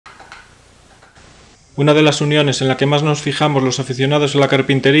Una de las uniones en la que más nos fijamos los aficionados a la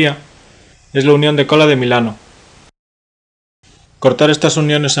carpintería es la unión de cola de Milano. Cortar estas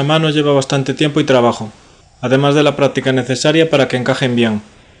uniones a mano lleva bastante tiempo y trabajo, además de la práctica necesaria para que encajen bien.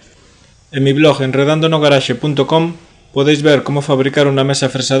 En mi blog enredandonogarage.com podéis ver cómo fabricar una mesa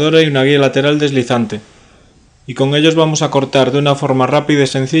fresadora y una guía lateral deslizante, y con ellos vamos a cortar de una forma rápida y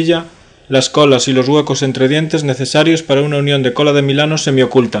sencilla las colas y los huecos entre dientes necesarios para una unión de cola de Milano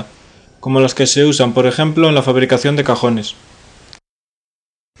semioculta, como las que se usan por ejemplo en la fabricación de cajones.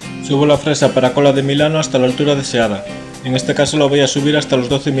 Subo la fresa para cola de Milano hasta la altura deseada. En este caso lo voy a subir hasta los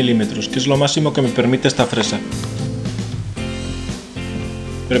 12 milímetros, que es lo máximo que me permite esta fresa.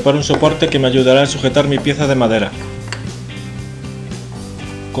 Preparo un soporte que me ayudará a sujetar mi pieza de madera.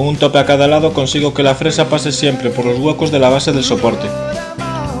 Con un tope a cada lado consigo que la fresa pase siempre por los huecos de la base del soporte.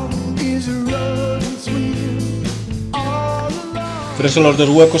 Freso los dos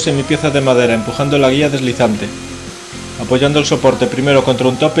huecos en mi pieza de madera empujando la guía deslizante, apoyando el soporte primero contra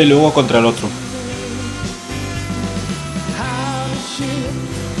un tope y luego contra el otro.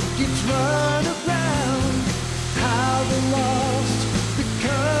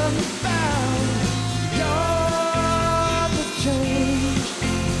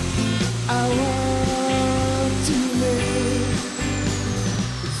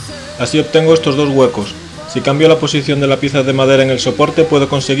 Así obtengo estos dos huecos. Si cambio la posición de la pieza de madera en el soporte puedo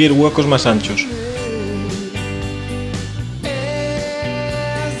conseguir huecos más anchos.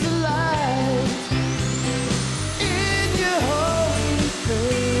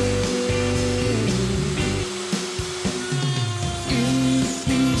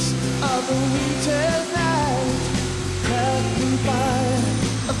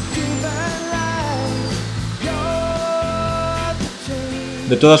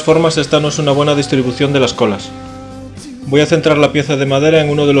 De todas formas, esta no es una buena distribución de las colas. Voy a centrar la pieza de madera en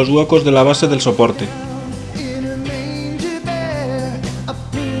uno de los huecos de la base del soporte.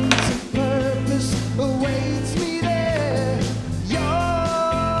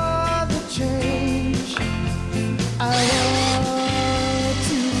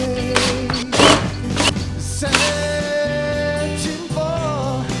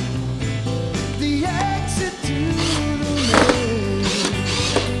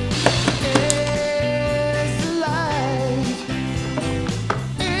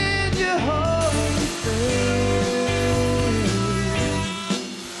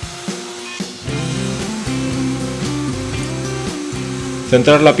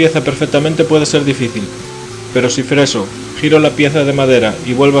 Centrar la pieza perfectamente puede ser difícil, pero si freso, giro la pieza de madera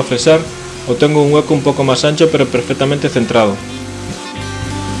y vuelvo a fresar, obtengo un hueco un poco más ancho pero perfectamente centrado.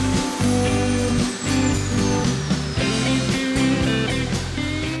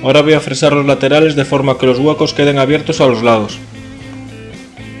 Ahora voy a fresar los laterales de forma que los huecos queden abiertos a los lados.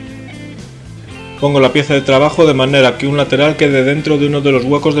 Pongo la pieza de trabajo de manera que un lateral quede dentro de uno de los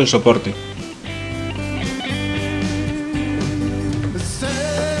huecos del soporte.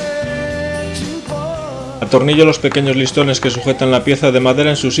 Atornillo los pequeños listones que sujetan la pieza de madera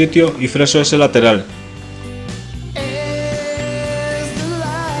en su sitio y freso ese lateral.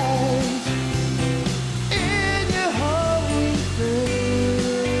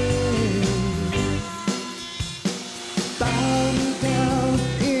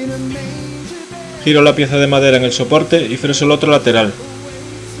 Giro la pieza de madera en el soporte y freso el otro lateral.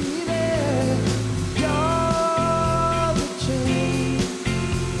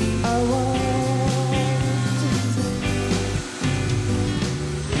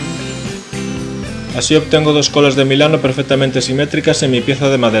 Así obtengo dos colas de Milano perfectamente simétricas en mi pieza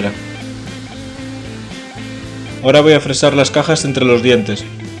de madera. Ahora voy a fresar las cajas entre los dientes.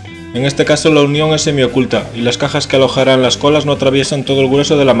 En este caso la unión es semioculta y las cajas que alojarán las colas no atraviesan todo el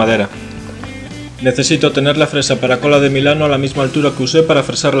grueso de la madera. Necesito tener la fresa para cola de Milano a la misma altura que usé para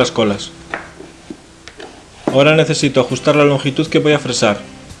fresar las colas. Ahora necesito ajustar la longitud que voy a fresar,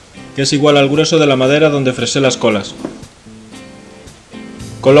 que es igual al grueso de la madera donde fresé las colas.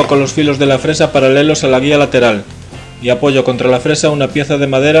 Coloco los filos de la fresa paralelos a la guía lateral y apoyo contra la fresa una pieza de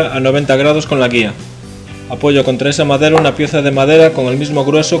madera a 90 grados con la guía. Apoyo contra esa madera una pieza de madera con el mismo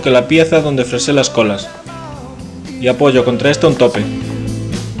grueso que la pieza donde fresé las colas y apoyo contra esta un tope.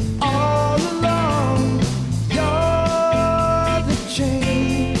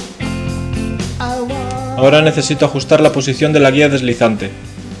 Ahora necesito ajustar la posición de la guía deslizante.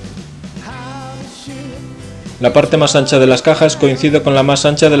 La parte más ancha de las cajas coincide con la más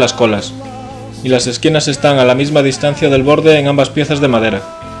ancha de las colas, y las esquinas están a la misma distancia del borde en ambas piezas de madera.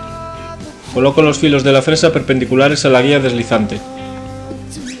 Coloco los filos de la fresa perpendiculares a la guía deslizante.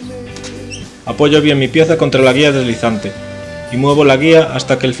 Apoyo bien mi pieza contra la guía deslizante. y muevo la guía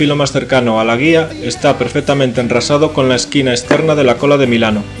hasta que el filo más cercano a la guía está perfectamente enrasado con la esquina externa de la cola de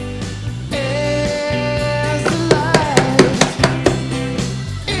Milano.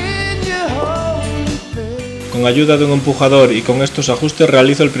 Con ayuda de un empujador y con estos ajustes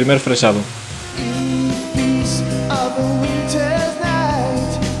realizo el primer fresado.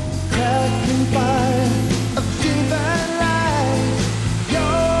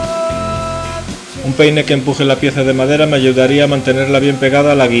 Un peine que empuje la pieza de madera me ayudaría a mantenerla bien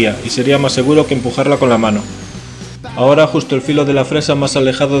pegada a la guía y sería más seguro que empujarla con la mano. Ahora ajusto el filo de la fresa más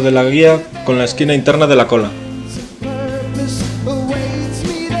alejado de la guía con la esquina interna de la cola.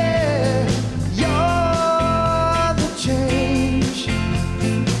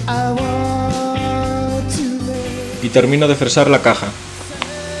 Y termino de fresar la caja.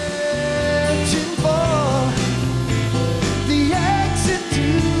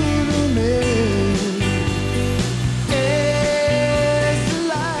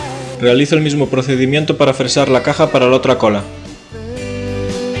 Realizo el mismo procedimiento para fresar la caja para la otra cola.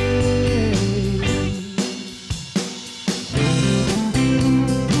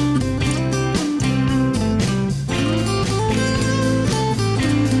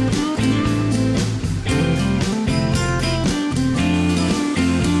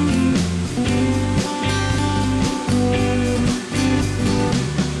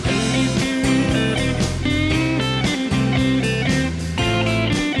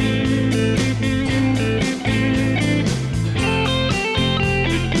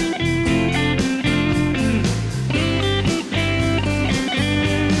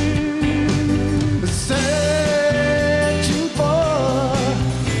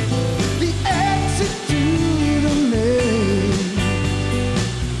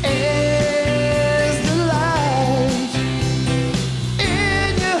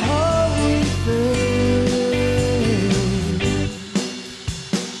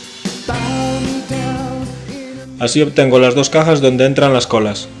 Así obtengo las dos cajas donde entran las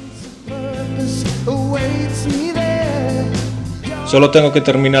colas. Solo tengo que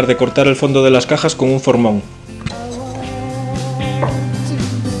terminar de cortar el fondo de las cajas con un formón.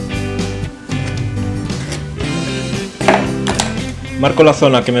 Marco la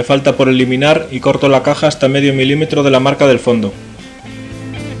zona que me falta por eliminar y corto la caja hasta medio milímetro de la marca del fondo.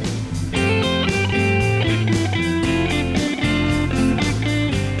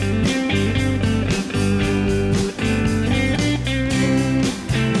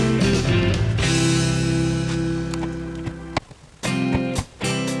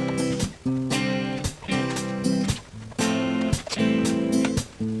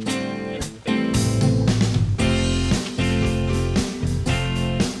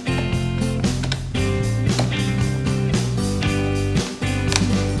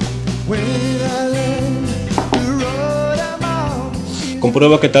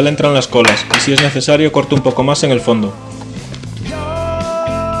 Compruebo que tal entran las colas y si es necesario corto un poco más en el fondo.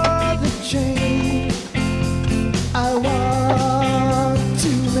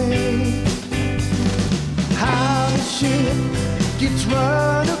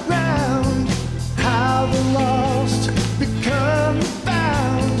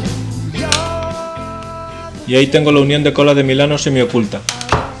 Y ahí tengo la unión de cola de Milano semioculta.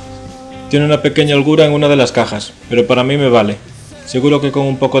 Tiene una pequeña holgura en una de las cajas, pero para mí me vale. Seguro que con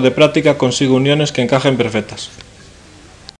un poco de práctica consigo uniones que encajen perfectas.